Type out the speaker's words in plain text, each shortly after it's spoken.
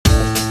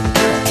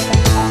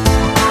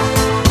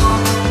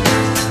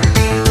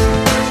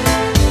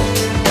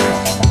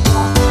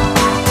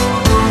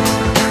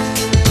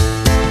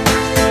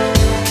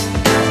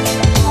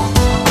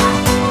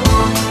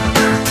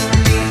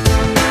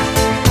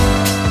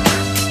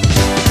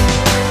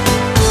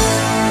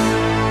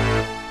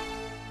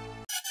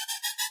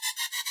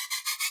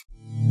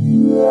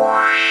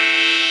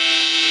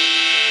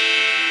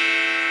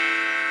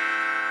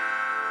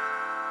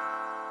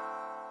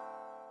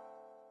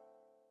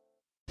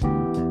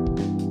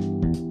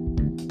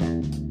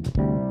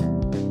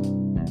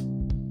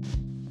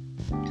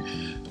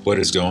What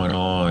is going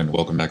on?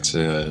 Welcome back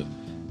to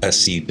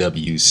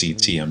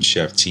SCWCT. I'm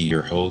Chef T,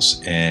 your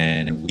host,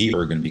 and we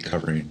are going to be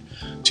covering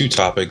two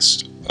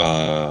topics,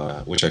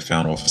 which I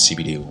found off of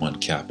CBD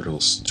One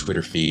Capital's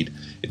Twitter feed.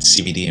 It's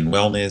CBD and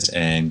wellness,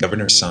 and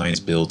Governor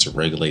signs bill to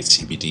regulate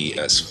CBD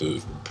as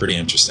food. Pretty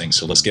interesting.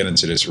 So let's get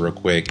into this real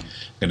quick. I'm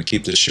going to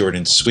keep this short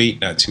and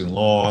sweet, not too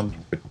long,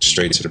 but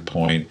straight to the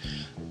point.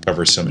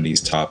 Cover some of these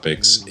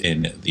topics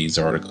in these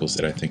articles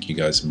that I think you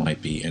guys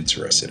might be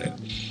interested in.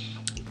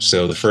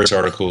 So the first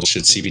article,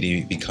 should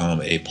CBD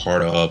become a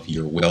part of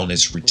your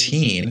wellness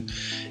routine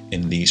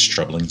in these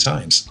troubling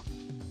times?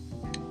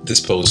 This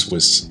post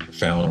was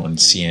found on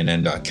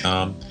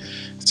CNN.com.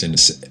 It's in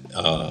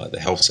the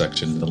health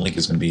section. The link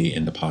is going to be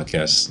in the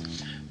podcast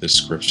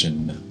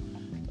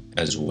description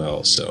as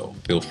well. So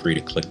feel free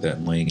to click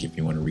that link if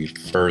you want to read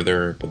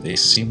further. But they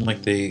seem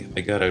like they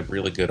got a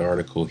really good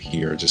article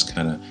here, just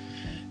kind of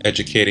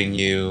educating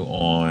you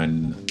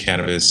on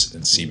cannabis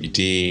and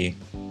CBD.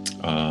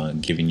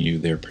 Giving you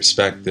their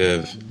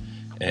perspective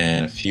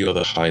and a few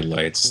other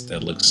highlights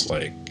that looks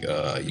like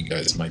you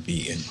guys might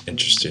be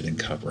interested in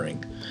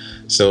covering.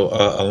 So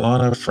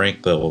Alana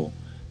Frankel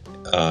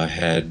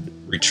had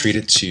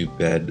retreated to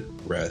bed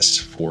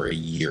rest for a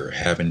year,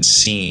 having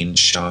seen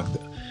shocked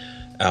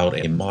out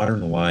a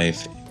modern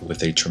life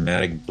with a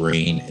traumatic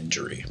brain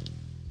injury.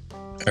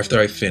 After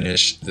I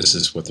finished, this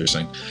is what they're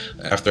saying,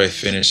 after I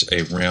finished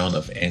a round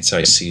of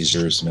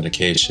anti-seizures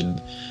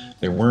medication,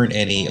 there weren't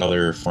any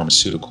other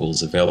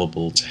pharmaceuticals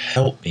available to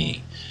help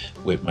me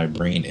with my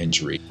brain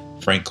injury,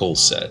 Frankel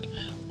said.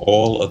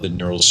 All of the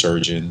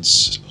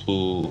neurosurgeons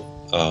who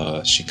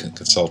she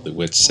consulted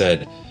with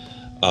said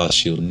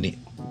she'll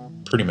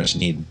pretty much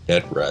need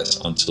bed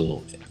rest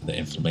until the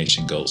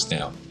inflammation goes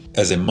down.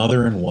 As a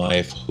mother and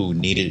wife who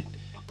needed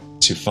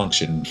to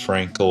function,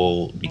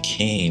 Frankel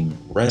became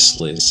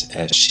restless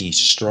as she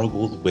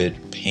struggled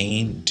with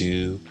pain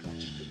due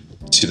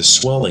to the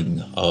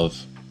swelling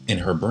in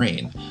her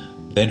brain.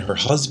 Then her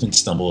husband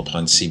stumbled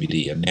upon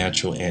CBD, a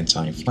natural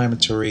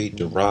anti-inflammatory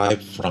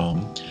derived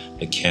from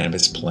the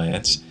cannabis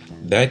plants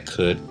that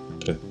could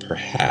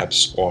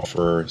perhaps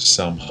offer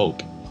some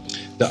hope.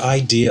 The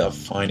idea of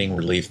finding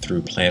relief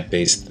through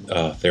plant-based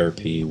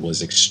therapy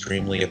was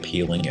extremely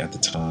appealing at the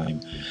time.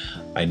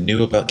 I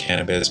knew about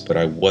cannabis, but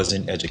I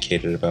wasn't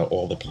educated about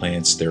all the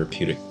plant's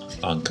therapeutic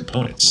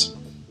components.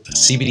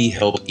 CBD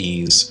helped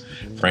ease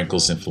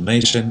Frankel's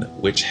inflammation,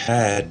 which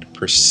had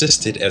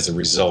persisted as a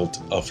result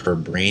of her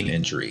brain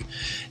injury.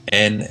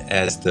 And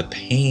as the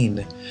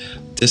pain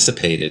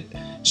dissipated,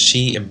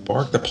 she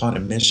embarked upon a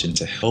mission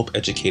to help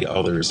educate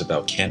others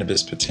about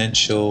cannabis'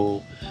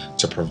 potential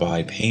to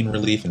provide pain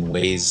relief in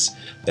ways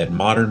that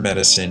modern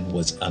medicine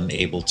was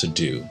unable to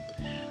do.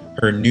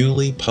 Her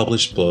newly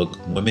published book,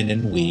 Women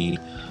in Weed,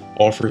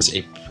 offers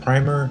a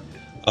primer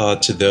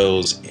to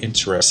those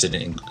interested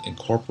in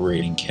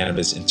incorporating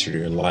cannabis into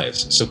their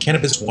lives. So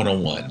Cannabis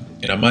 101,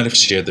 and I might have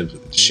shared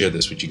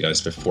this with you guys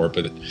before,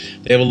 but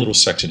they have a little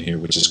section here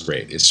which is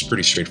great. It's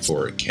pretty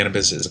straightforward.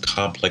 Cannabis is a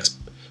complex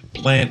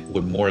plant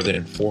with more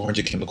than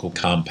 400 chemical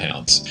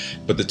compounds,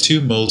 but the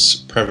two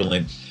most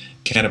prevalent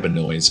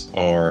cannabinoids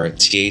are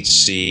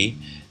THC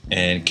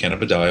and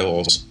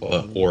cannabidiol,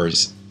 or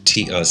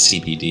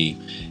CBD,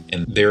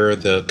 and they're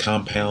the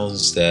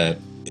compounds that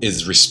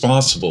is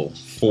responsible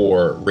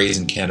for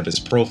raising cannabis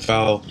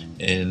profile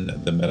in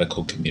the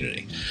medical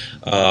community.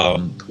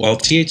 While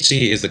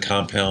THC is the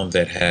compound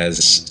that has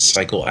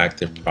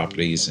psychoactive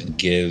properties and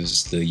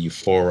gives the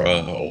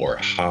euphoria or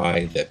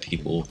high that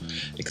people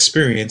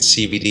experience,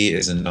 CBD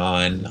is a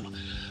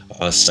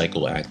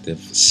non-psychoactive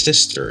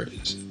sister,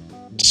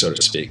 so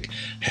to speak,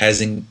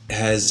 has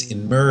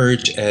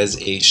emerged as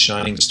a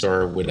shining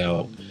star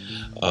without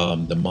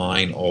the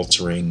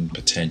mind-altering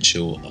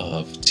potential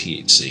of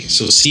THC.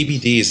 So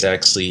CBD is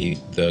actually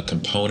the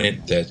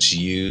component that's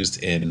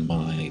used in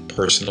my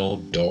personal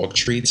dog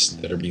treats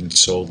that are being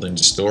sold in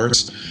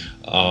stores.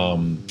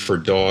 For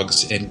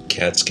dogs, and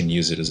cats can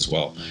use it as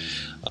well.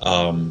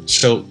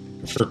 So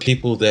for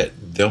people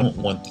that don't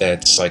want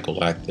that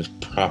psychoactive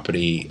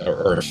property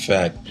or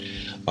effect,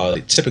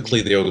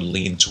 typically they would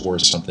lean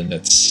towards something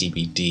that's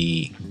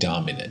CBD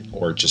dominant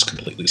or just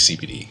completely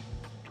CBD.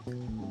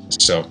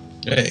 So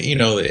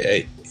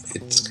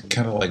it's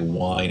kind of like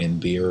wine and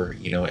beer.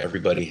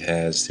 Everybody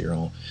has their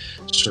own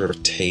sort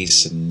of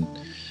tastes and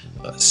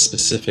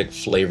specific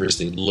flavors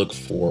they look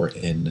for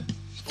in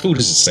food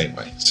is the same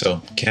way.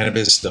 So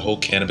cannabis, the whole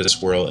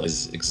cannabis world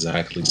is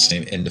exactly the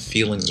same, and the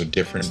feelings are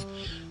different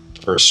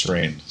per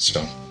strain.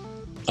 So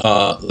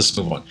let's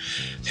move on.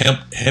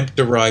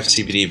 Hemp-derived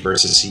CBD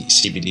versus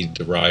CBD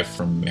derived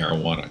from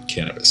marijuana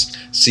cannabis.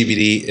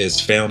 CBD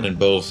is found in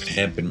both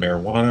hemp and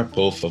marijuana,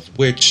 both of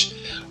which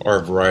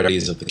are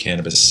varieties of the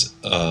cannabis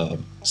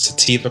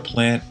sativa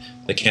plant.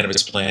 The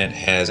cannabis plant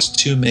has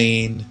two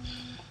main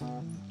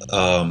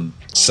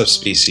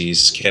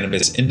subspecies,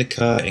 cannabis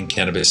indica and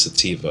cannabis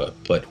sativa.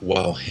 But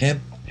while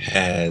hemp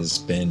has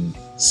been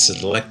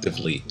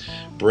selectively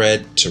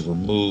bred to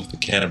remove the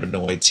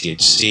cannabinoid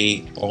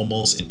THC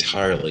almost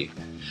entirely.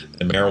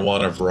 The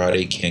marijuana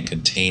variety can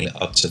contain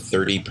up to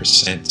 30%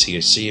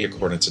 THC,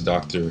 according to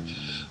Dr.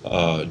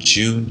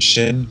 June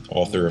Shin,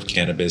 author of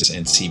Cannabis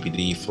and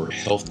CBD for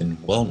Health and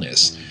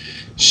Wellness.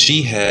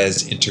 She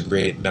has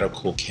integrated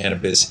medical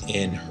cannabis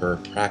in her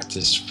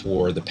practice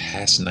for the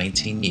past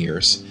 19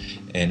 years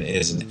and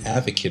is an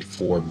advocate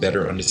for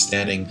better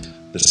understanding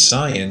the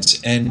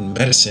science and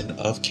medicine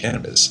of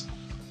cannabis.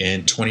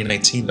 In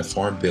 2019, the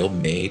Farm Bill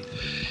made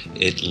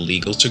it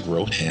legal to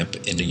grow hemp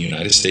in the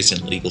United States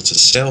and legal to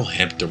sell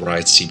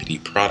hemp-derived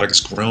CBD products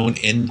grown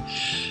in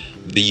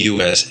the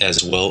US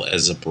as well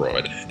as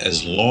abroad,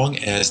 as long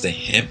as the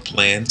hemp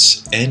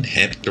plants and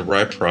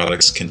hemp-derived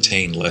products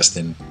contain less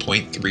than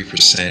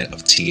 0.3%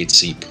 of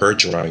THC per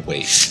dry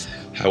weight.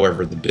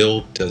 However, the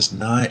bill does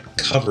not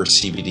cover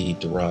CBD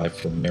derived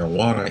from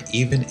marijuana,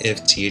 even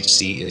if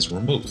THC is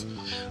removed.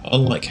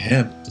 Unlike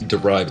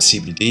hemp-derived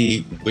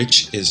CBD,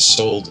 which is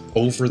sold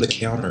over the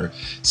counter,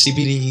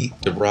 CBD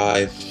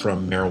derived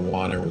from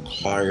marijuana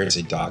requires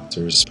a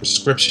doctor's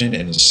prescription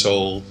and is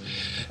sold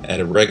at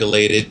a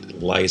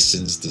regulated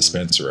licensed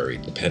dispensary,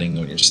 depending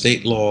on your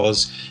state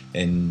laws,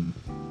 and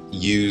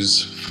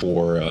used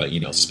for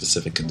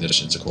specific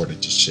conditions, according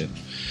to Shin.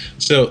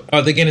 So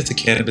they get into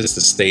cannabis,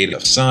 the state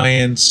of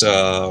science,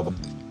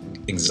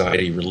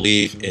 anxiety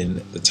relief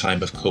in the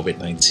time of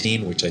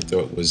COVID-19, which I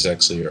thought was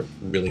actually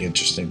really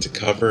interesting to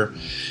cover.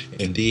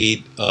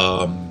 Indeed,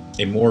 a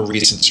more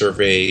recent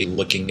survey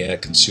looking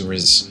at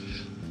consumers'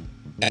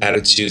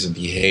 attitudes and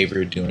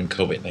behavior during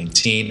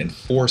COVID-19 and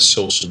forced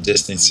social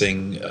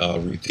distancing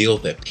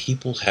revealed that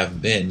people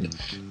have been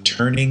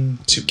turning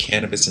to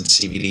cannabis and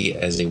CBD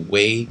as a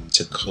way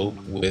to cope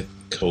with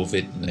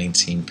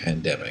COVID-19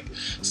 pandemic.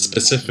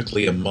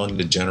 Specifically, among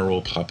the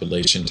general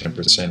population,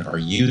 10% are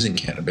using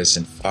cannabis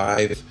and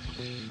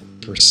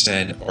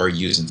 5% are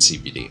using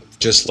CBD.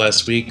 Just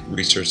last week,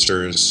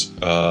 researchers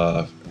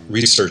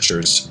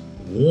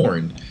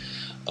warned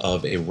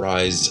of a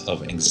rise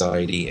of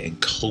anxiety and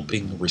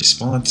coping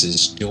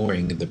responses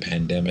during the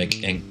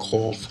pandemic and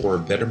called for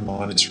better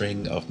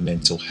monitoring of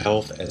mental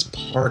health as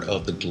part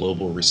of the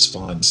global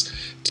response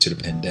to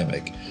the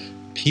pandemic.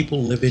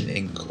 People living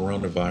in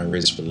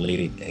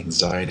coronavirus-related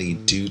anxiety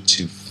due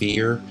to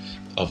fear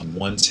of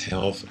one's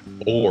health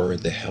or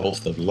the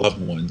health of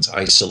loved ones,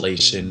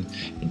 isolation,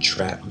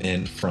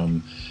 entrapment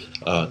from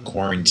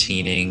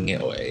quarantining,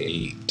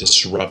 a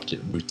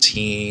disrupted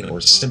routine, or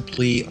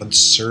simply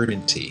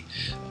uncertainty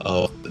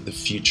of the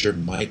future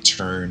might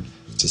turn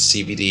to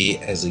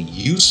CBD as a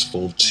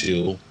useful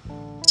tool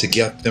to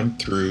get them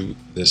through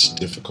this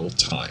difficult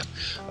time.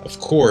 Of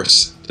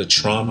course, the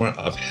trauma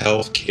of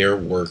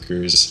healthcare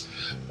workers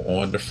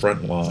on the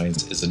front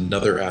lines is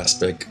another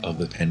aspect of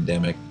the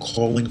pandemic,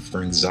 calling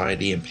for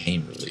anxiety and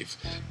pain relief,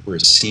 where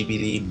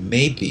CBD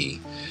may be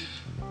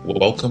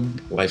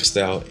welcome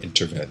lifestyle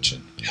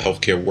intervention.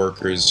 Healthcare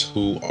workers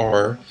who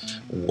are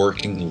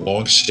working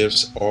long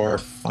shifts are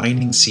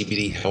finding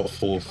CBD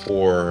helpful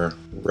for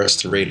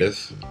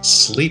restorative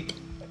sleep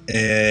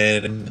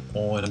and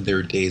on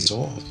their days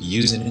off,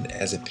 using it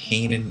as a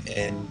pain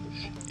and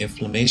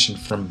inflammation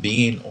from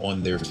being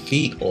on their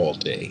feet all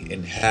day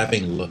and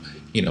having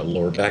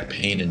lower back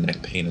pain and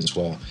neck pain as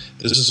well.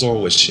 This is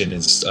all what Shin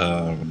is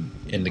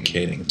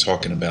indicating,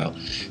 talking about.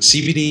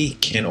 CBD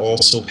can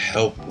also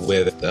help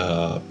with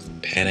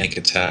panic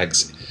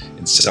attacks,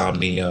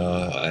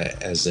 insomnia,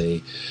 as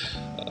a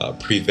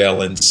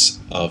prevalence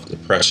of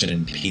depression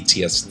and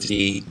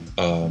PTSD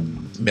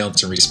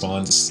mounts in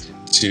response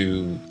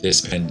to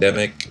this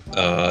pandemic.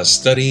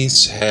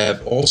 Studies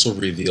have also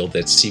revealed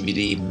that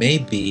CBD may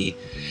be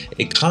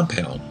a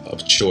compound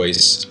of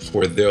choice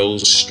for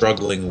those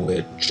struggling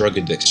with drug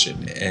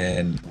addiction,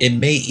 and it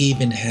may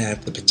even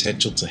have the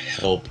potential to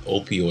help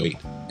opioid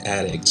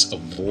addicts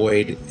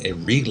avoid a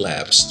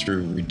relapse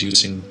through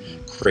reducing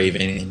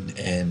craving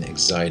and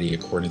anxiety,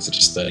 according to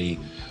the study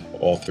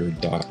authored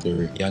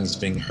Dr.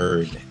 Youngsbing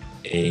Hurd,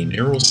 a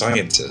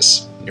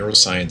neuroscientist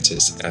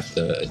at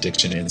the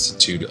Addiction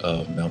Institute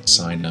of Mount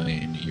Sinai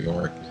in New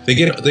York.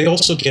 They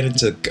also get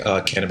into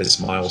cannabis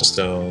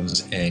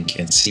milestones, and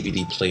can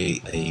CBD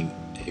play a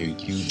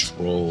huge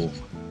role,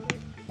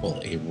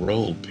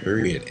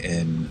 period,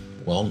 in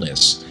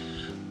wellness.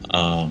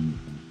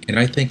 And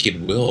I think it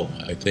will.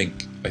 I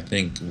think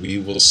we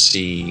will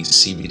see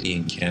CBD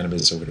and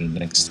cannabis over the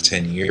next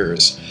 10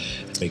 years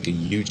make a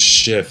huge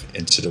shift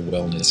into the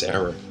wellness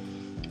era.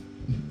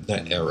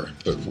 Not era,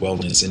 but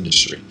wellness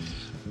industry.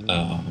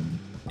 And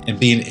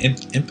being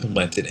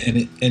implemented.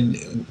 And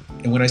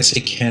when I say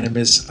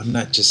cannabis, I'm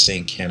not just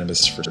saying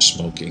cannabis for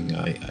smoking.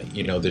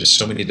 There's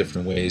so many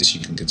different ways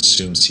you can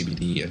consume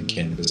CBD and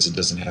cannabis. It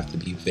doesn't have to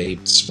be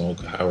vape,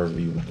 smoke, however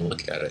you want to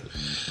look at it.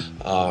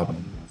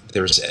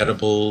 There's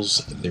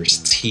edibles, there's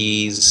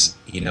teas,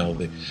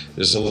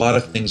 there's a lot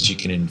of things you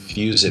can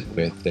infuse it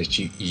with that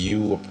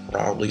you will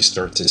probably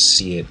start to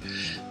see it,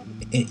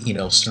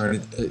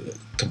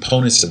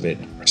 components of it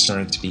are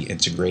starting to be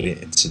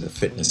integrated into the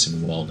fitness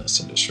and wellness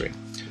industry.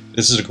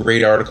 This is a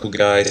great article,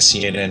 guys.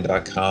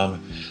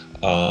 CNN.com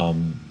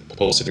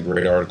posted a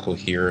great article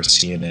here.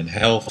 CNN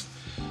Health.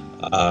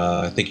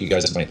 I think you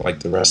guys might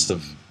like the rest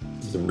of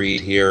the read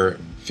here.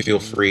 Feel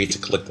free to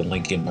click the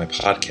link in my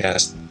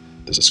podcast,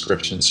 the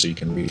description, so you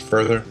can read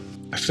further.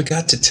 I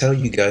forgot to tell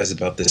you guys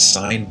about this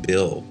signed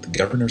bill, the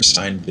governor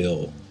signed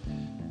bill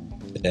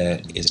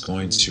that is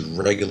going to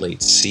regulate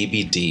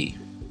CBD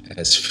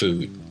as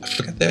food. I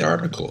forgot that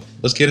article.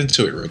 Let's get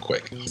into it real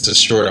quick. It's a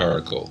short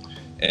article,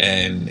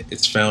 and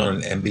it's found on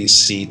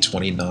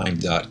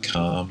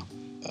NBC29.com.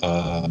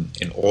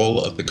 In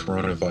all of the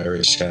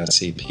coronavirus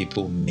chassis,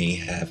 people may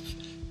have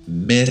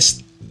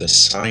missed the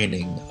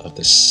signing of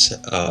the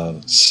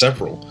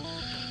several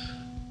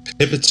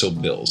pivotal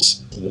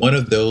bills. One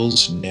of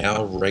those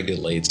now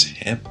regulates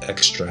hemp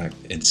extract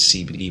and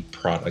CBD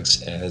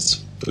products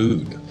as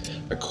food.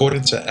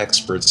 According to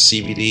experts,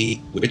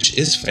 CBD, which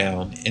is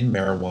found in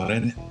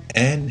marijuana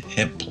and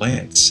hemp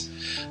plants,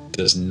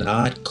 does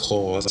not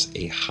cause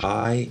a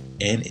high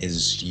and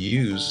is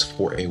used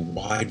for a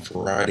wide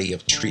variety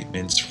of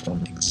treatments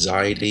from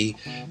anxiety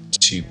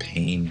to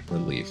pain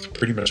relief.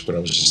 Pretty much what I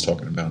was just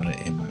talking about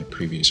in my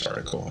previous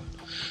article.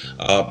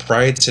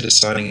 Prior to the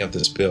signing of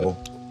this bill,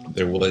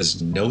 there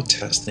was no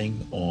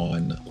testing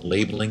on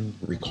labeling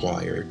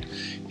required.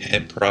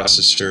 Hemp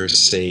processors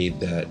say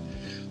that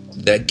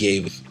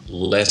gave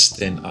less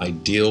than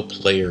ideal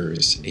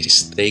players a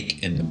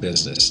stake in the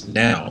business.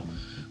 Now,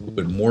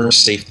 with more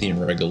safety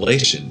and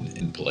regulation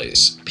in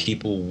place,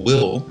 people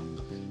will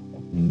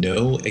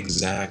know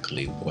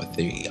exactly what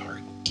they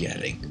are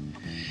getting.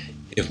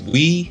 If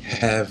we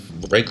have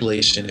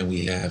regulation and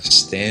we have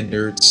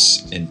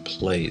standards in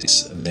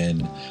place,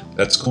 then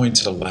that's going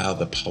to allow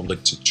the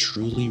public to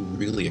truly,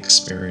 really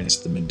experience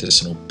the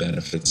medicinal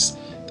benefits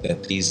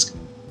that these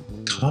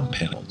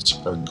compounds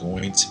are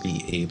going to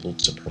be able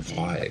to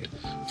provide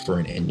for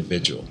an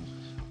individual.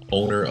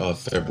 Owner of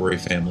February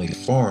Family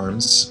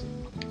Farms,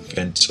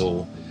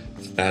 Fentel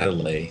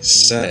Fadele,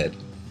 said,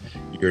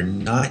 "You're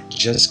not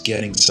just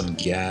getting some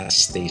gas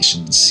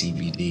station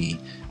CBD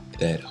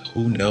that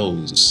who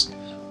knows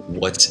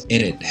what's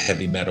in it,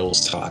 heavy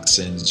metals,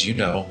 toxins,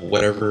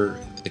 whatever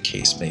the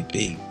case may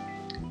be."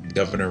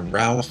 Governor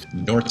Ralph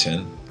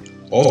Northam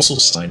also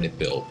signed a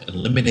bill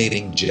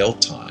eliminating jail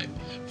time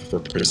for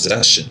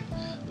possession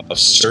of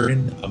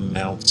certain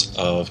amounts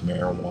of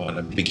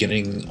marijuana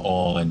beginning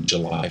on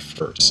July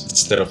 1st,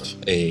 instead of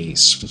a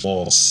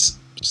small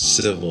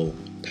civil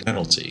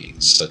penalty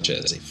such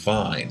as a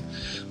fine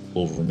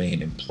will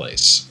remain in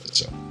place.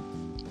 So,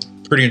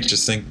 pretty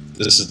interesting.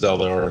 This is the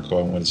other article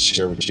I wanted to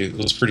share with you. It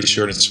was pretty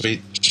short and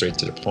sweet, straight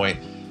to the point.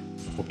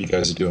 Hope you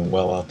guys are doing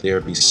well out there.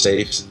 Be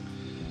safe.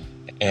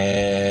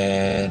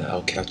 And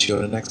I'll catch you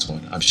on the next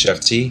one. I'm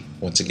Chef T.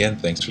 Once again,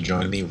 thanks for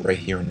joining me right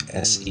here in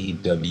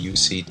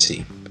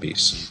SEWCT.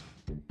 Peace.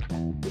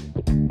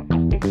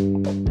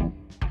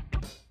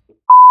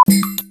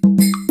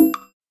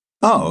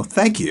 Oh,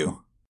 thank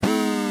you.